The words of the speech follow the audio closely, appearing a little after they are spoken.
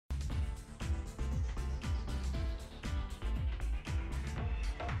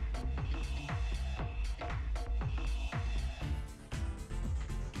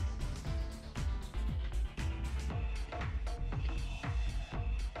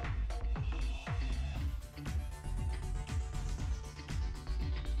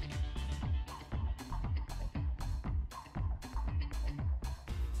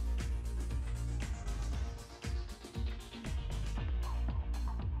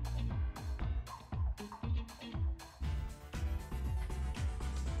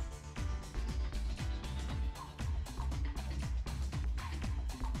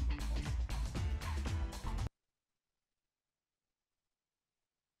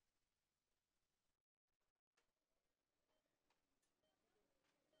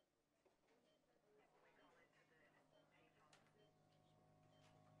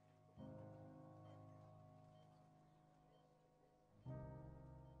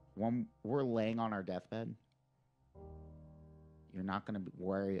when we're laying on our deathbed, you're not going to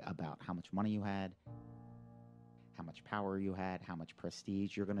worry about how much money you had, how much power you had, how much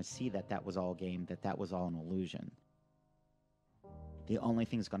prestige. You're going to see that that was all game, that that was all an illusion. The only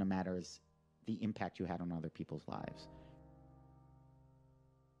thing that's going to matter is the impact you had on other people's lives.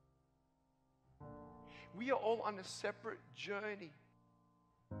 We are all on a separate journey.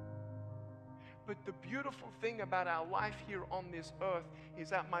 But the beautiful thing about our life here on this earth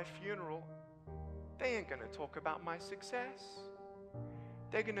is at my funeral, they ain't going to talk about my success.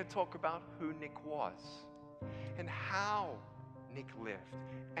 They're going to talk about who Nick was and how Nick lived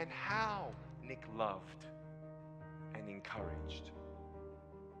and how Nick loved and encouraged.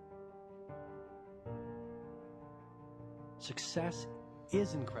 Success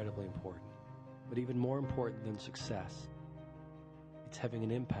is incredibly important, but even more important than success, it's having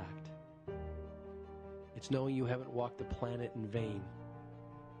an impact. It's knowing you haven't walked the planet in vain.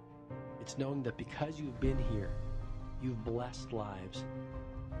 It's knowing that because you've been here, you've blessed lives,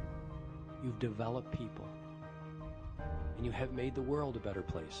 you've developed people, and you have made the world a better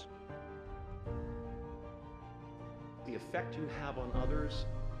place. The effect you have on others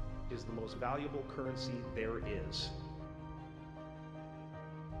is the most valuable currency there is.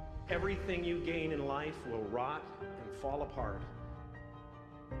 Everything you gain in life will rot and fall apart,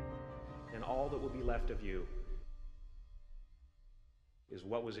 and all that will be left of you is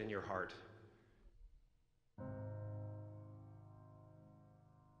what was in your heart.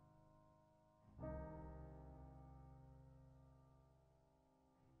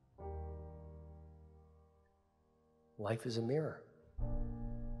 Life is a mirror,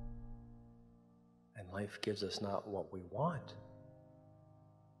 and life gives us not what we want.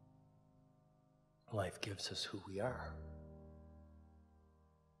 Life gives us who we are.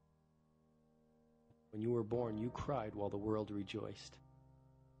 When you were born, you cried while the world rejoiced.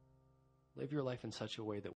 Live your life in such a way that